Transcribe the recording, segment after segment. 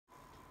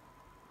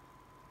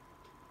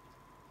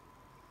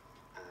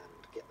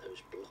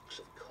those blocks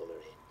of colour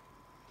in.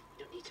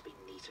 You don't need to be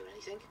neat or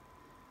anything.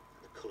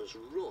 And the colours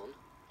run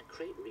and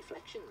create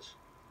reflections.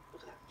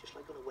 Look at that, just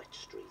like on a wet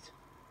street.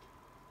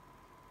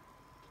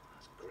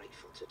 That's great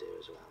fun to do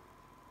as well.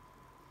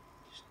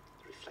 Just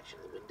the reflection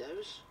of the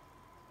windows.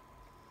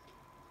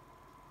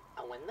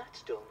 And when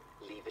that's done,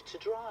 leave it to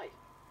dry.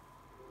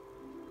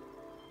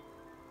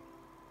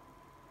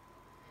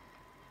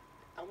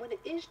 And when it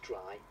is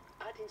dry,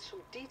 add in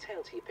some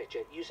detail to your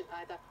picture using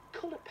either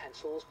coloured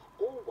pencils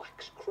or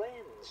wax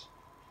crayons.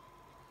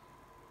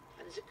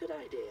 And it's a good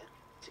idea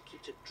to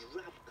keep to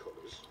drab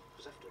colours,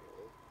 because after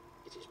all,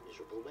 it is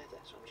miserable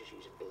weather, so I'm just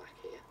using black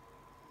here.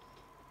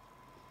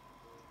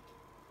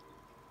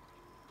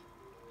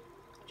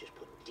 I'm just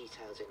putting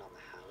details in on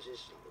the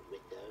houses, like the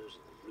windows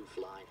and the roof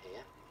line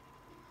here.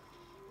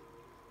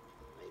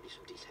 Maybe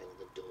some detail on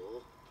the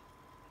door.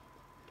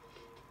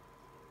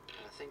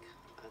 And I think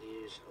I'll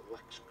use a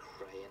wax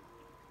crayon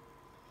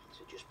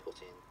to just put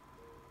in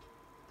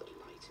the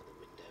light in the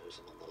windows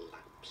and on the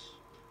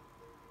lamps.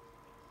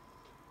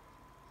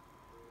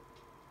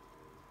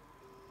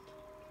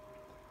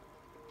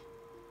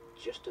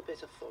 Just a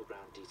bit of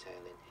foreground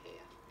detail in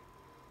here.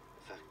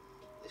 In fact,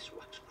 this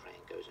wax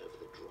crayon goes over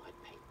the dried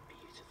paint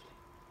beautifully.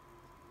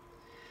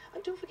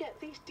 And don't forget,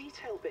 these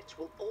detail bits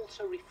will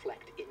also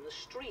reflect in the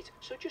street,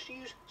 so just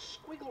use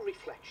squiggle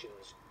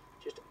reflections.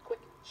 Just a quick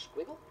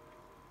squiggle,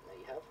 and there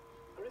you have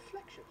a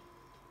reflection.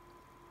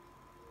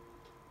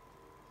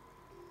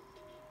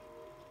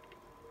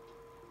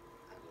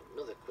 And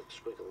another quick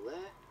squiggle there,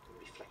 a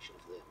reflection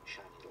of the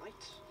shining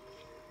lights.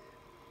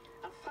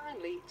 And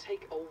finally,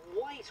 take a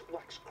white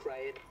wax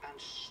crayon and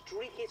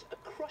streak it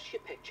across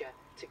your picture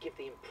to give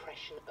the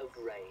impression of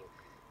rain.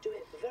 Do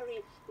it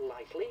very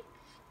lightly,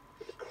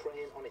 with the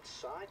crayon on its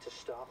side to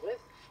start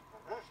with,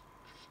 like that.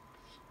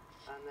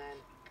 And then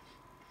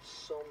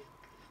some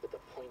with the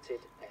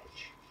pointed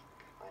edge,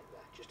 like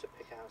that, just to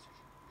pick out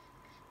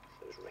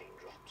those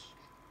raindrops.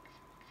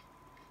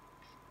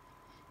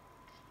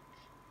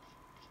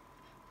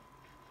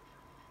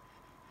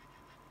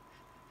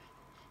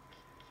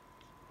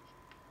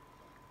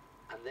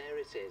 And there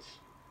it is,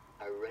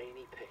 a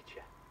rainy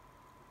picture.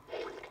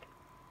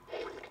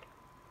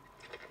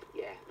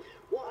 Yeah,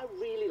 what I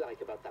really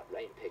like about that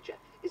rain picture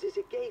is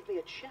it gave me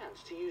a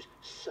chance to use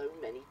so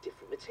many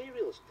different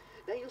materials.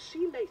 Now you'll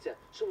see later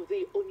some of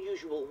the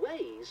unusual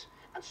ways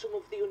and some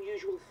of the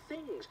unusual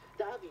things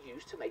that I've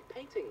used to make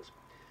paintings.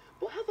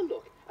 But have a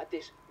look at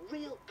this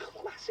real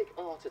classic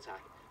art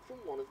attack from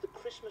one of the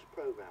Christmas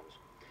programmes.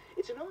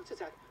 It's an art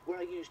attack where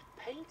I used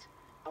paint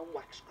and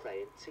wax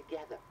crayon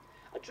together.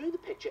 I drew the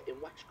picture in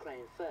wax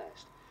crayon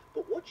first,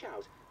 but watch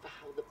out for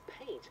how the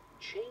paint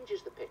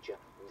changes the picture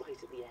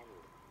right at the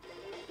end.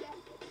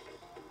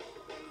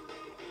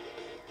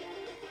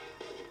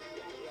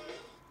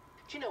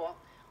 Do you know what?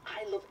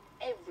 I love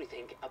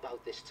everything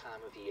about this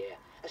time of year,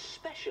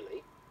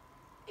 especially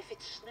if it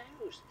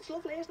snows. It's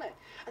lovely, isn't it?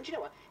 And do you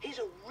know what? Here's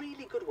a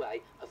really good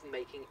way of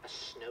making a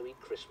snowy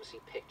Christmassy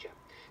picture.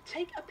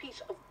 Take a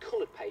piece of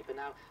coloured paper,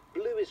 now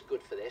blue is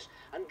good for this,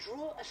 and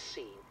draw a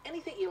scene,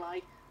 anything you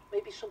like,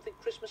 maybe something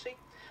Christmassy,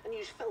 and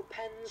use felt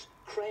pens,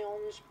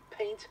 crayons,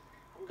 paint.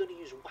 I'm going to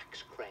use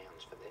wax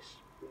crayons for this.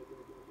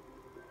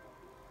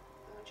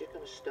 I'm just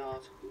going to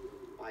start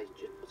by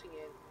just putting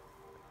in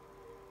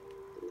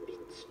the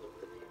bits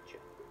of the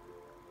picture.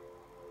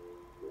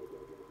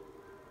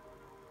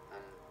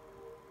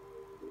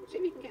 And see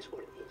if you can guess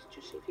what it is.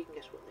 Just see if you can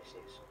guess what this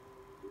is.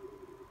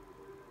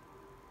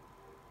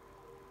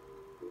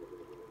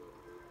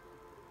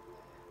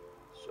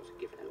 Sort of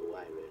giving it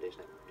away really, isn't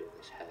it? Doing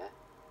this hair.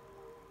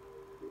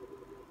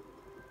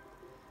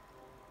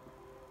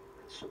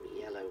 And some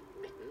yellow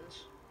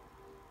mittens.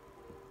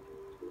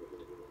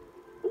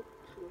 Oh,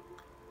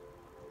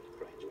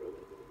 crayons are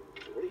open.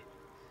 Sorry.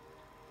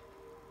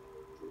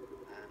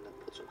 And I'll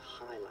put some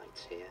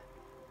highlights here,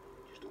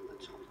 just on the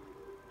top of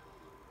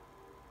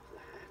the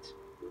hat,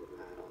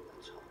 and on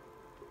the top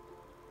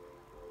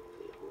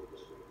of the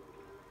horns.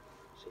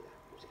 See, that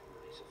gives it a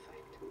nice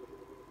effect.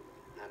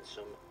 And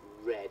some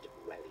red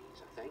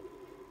wellies, I think.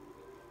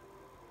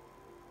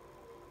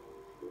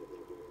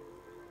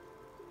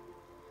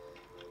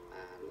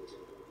 And just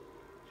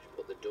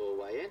put the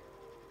doorway in.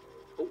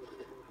 Oh,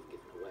 I've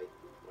given away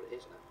what it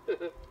is now. You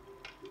can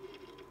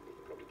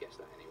probably guess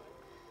that anyway.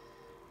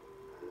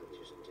 And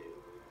just do a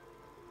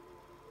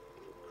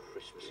little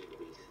Christmassy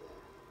wreath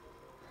there.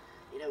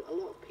 You know, a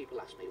lot of people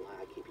ask me why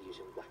I keep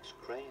using wax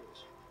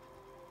crayons.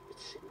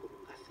 It's simple.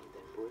 I think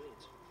they're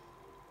brilliant.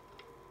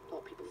 A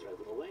lot of people throw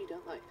them away,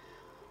 don't they?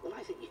 Well,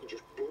 I think you can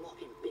just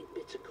block in big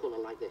bits of colour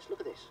like this.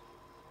 Look at this.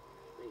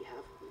 There you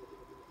have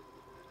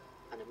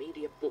an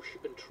immediate bush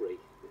and tree.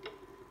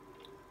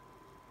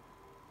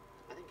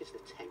 I think it's the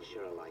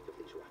texture I like of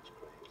these wax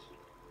crayons.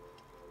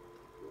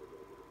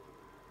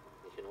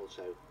 You can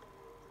also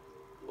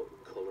put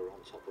colour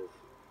on top of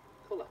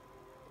colour.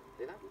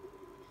 See that?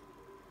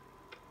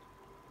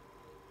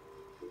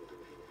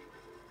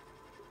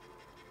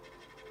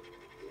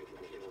 And you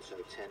can also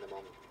turn them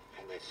on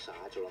their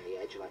sides or on the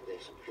edge like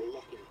this and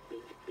block in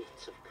big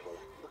bits of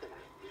colour. Look at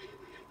that.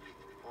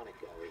 on it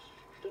goes.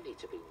 Don't need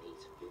to be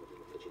neat,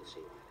 but you'll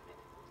see why in a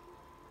minute.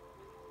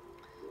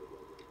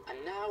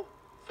 And now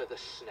for the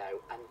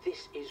snow, and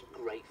this is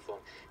great fun.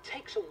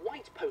 Take some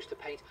white poster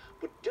paint,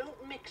 but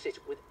don't mix it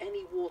with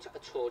any water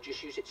at all.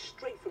 Just use it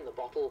straight from the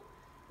bottle,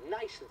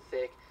 nice and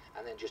thick,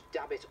 and then just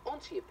dab it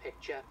onto your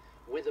picture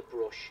with a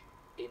brush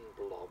in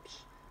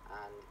blobs.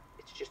 And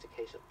it's just a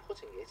case of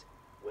putting it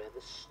where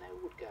the snow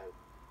would go,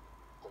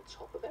 on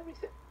top of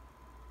everything.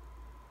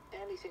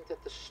 Anything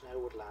that the snow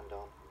would land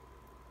on,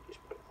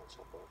 just put it on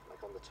top of,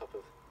 like on the top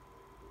of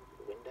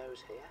the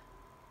windows here,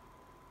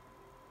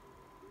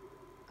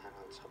 and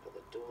on top of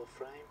the door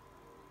frame,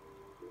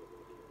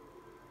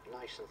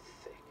 nice and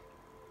thick.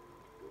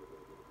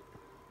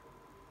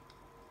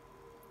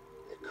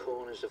 The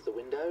corners of the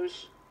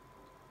windows,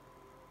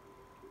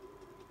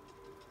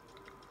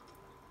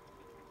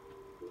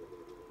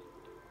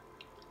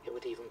 it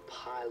would even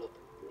pile up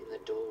in the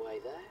doorway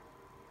there,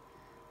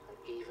 and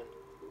even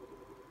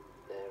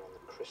there on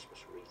the Christmas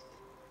wreath.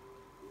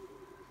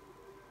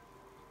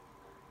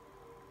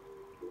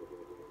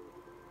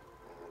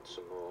 And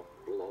some more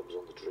blobs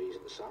on the trees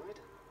at the side,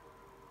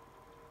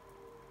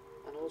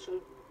 and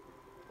also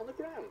on the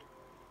ground.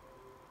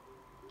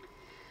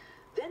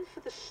 Then for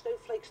the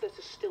snowflakes that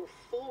are still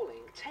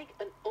falling, take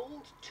an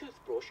old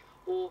toothbrush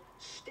or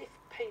stiff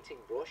painting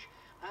brush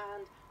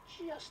and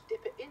just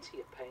dip it into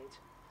your paint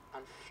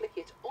and flick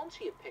it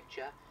onto your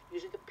picture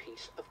using a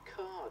piece of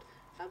card.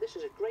 Now this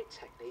is a great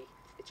technique.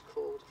 It's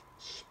called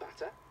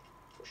spatter,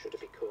 or should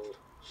it be called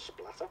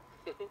splatter?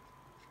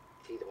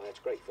 Either way, it's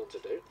great fun to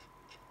do.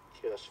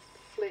 Just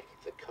flick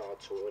the card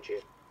towards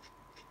you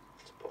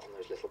to put on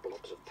those little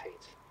blobs of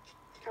paint.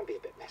 It can be a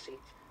bit messy,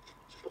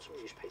 so put some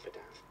newspaper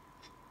down.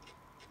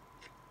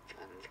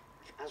 And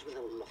as with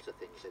a lot of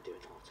things they do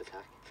in Art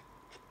Attack,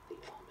 the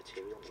art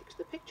material makes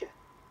the picture.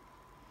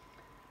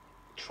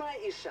 Try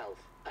it yourself,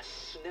 a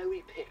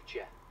snowy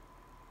picture.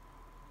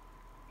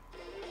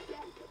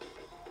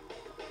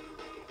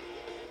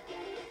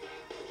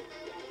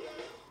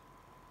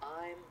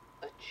 I'm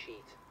a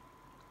cheat,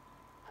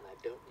 and I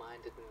don't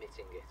mind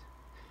admitting it,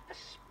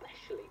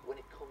 especially when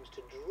it comes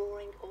to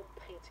drawing or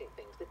painting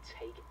things that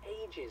take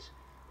ages,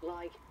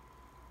 like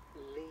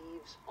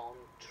leaves on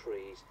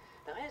trees.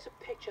 Now here's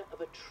a picture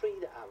of a tree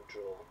that I've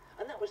drawn,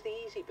 and that was the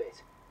easy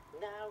bit.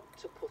 Now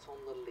to put on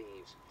the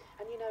leaves.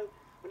 And you know,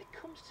 when it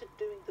comes to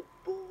doing the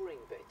boring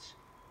bits,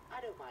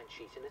 I don't mind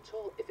cheating at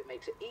all if it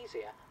makes it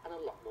easier and a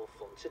lot more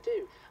fun to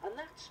do. And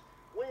that's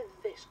where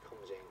this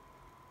comes in.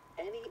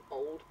 Any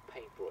old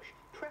paintbrush,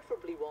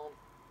 preferably one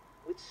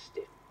with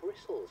stiff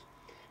bristles.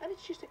 And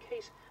it's just a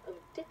case of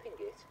dipping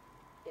it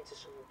into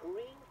some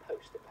green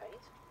poster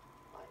paint,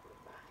 like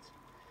that,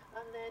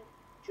 and then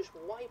just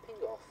wiping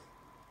off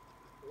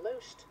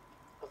most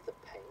of the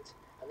paint.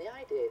 And the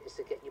idea is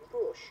to get your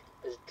brush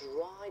as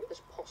dry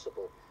as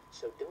possible,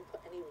 so don't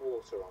put any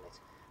water on it.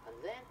 And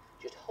then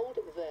just hold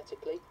it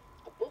vertically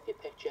above your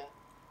picture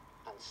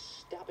and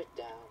stab it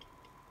down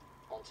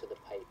onto the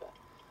paper.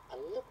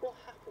 And look what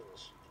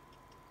happens.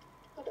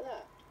 Look at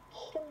that.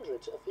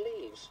 Hundreds of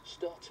leaves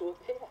start to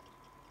appear.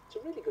 It's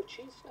a really good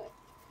cheat, isn't it?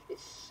 It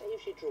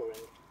saves you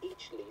drawing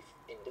each leaf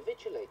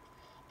individually.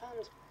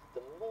 And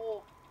the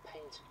more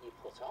paint you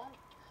put on,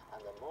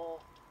 and the more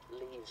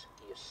leaves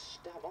you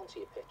stab onto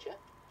your picture,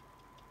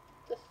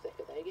 the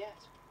thicker they get.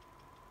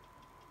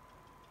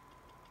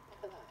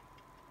 Look at that.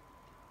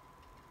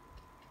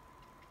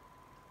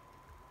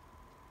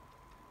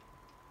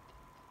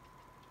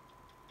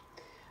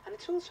 And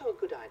it's also a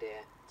good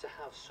idea to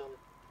have some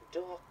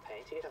dark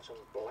paint. You can have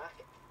some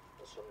black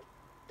and some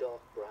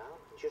dark brown,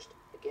 and just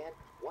again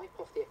wipe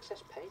off the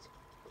excess paint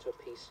onto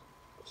a piece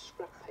of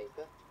scrap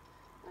paper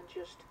and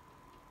just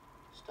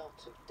start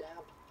to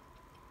dab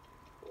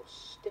or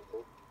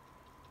stipple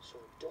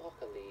some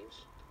darker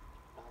leaves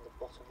around the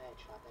bottom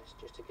edge like this,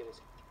 just to give it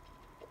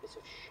a bit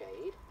of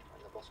shade on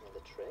the bottom of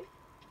the tree.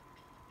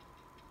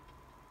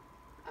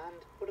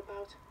 And what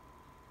about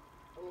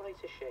a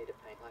lighter shade of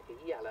paint, like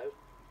a yellow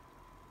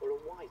or a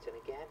white, and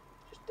again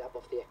just dab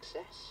off the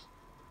excess.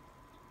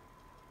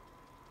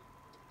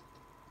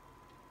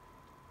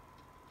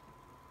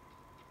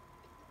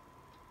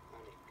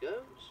 And it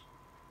goes,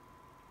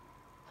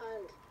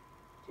 and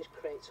just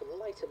create some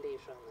lighter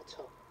leaves around the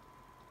top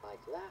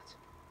like that,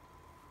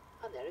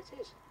 and there it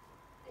is.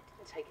 It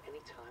didn't take any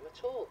time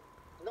at all.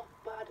 Not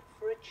bad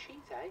for a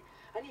cheat, eh?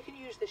 And you can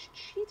use this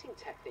cheating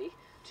technique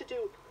to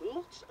do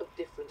lots of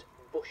different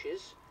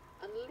bushes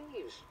and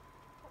leaves.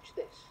 Watch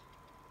this.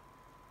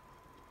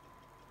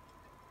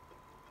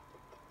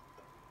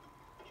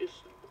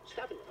 Just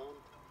stabbing it on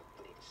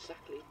in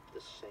exactly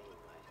the same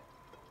way.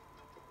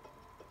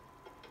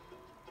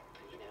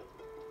 And you know,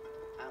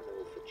 I'm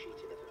all for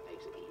cheating if it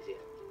makes it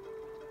easier.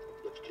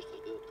 Looks just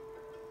as good.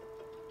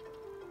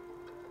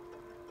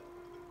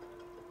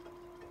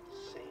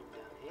 Same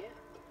down here.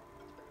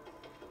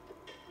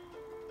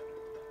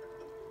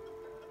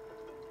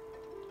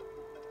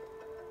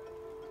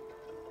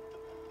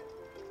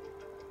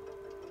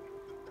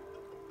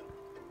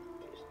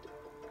 Just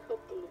a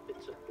couple of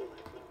bits of black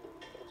around the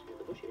bottom of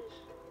the bushes.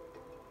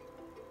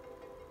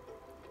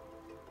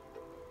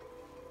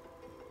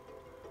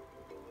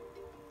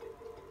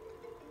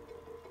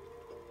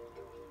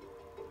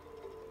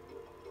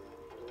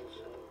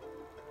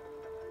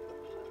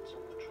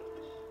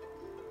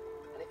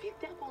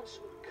 dab on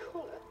some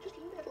colour, just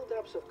little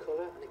dabs of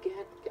colour, and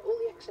again, get all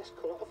the excess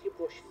colour off your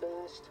brush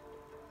first,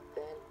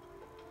 then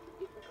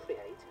you can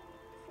create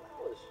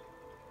flowers.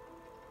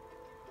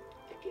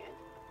 Again,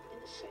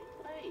 in the same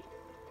way.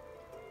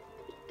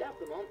 Just dab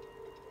them on,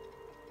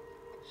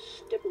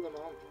 stipple them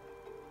on,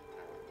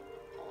 and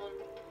on,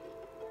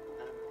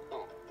 and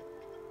on.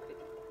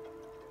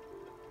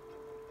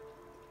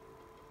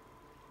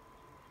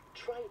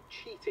 Try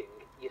cheating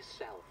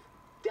yourself.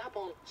 Dab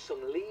on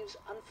some leaves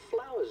and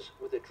flowers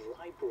with a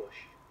dry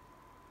brush.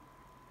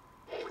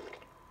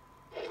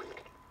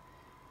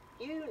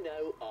 You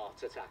know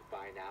Art Attack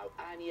by now,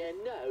 and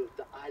you know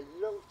that I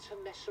love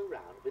to mess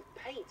around with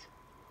paint.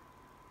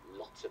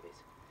 Lots of it.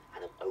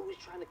 And I'm always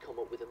trying to come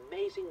up with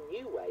amazing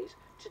new ways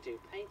to do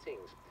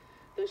paintings.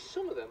 Though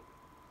some of them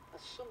are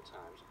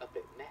sometimes a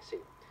bit messy.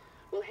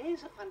 Well,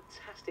 here's a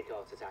fantastic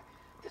Art Attack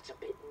that's a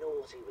bit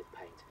naughty with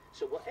paint.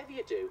 So whatever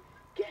you do,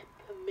 get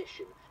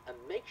permission and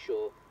make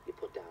sure you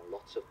put down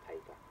lots of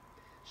paper.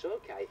 So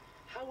okay,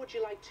 how would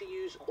you like to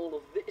use all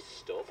of this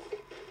stuff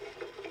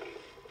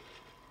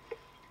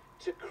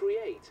to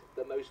create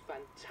the most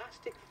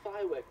fantastic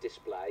firework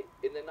display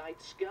in the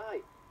night sky?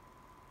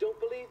 Don't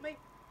believe me?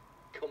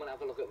 Come and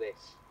have a look at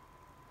this.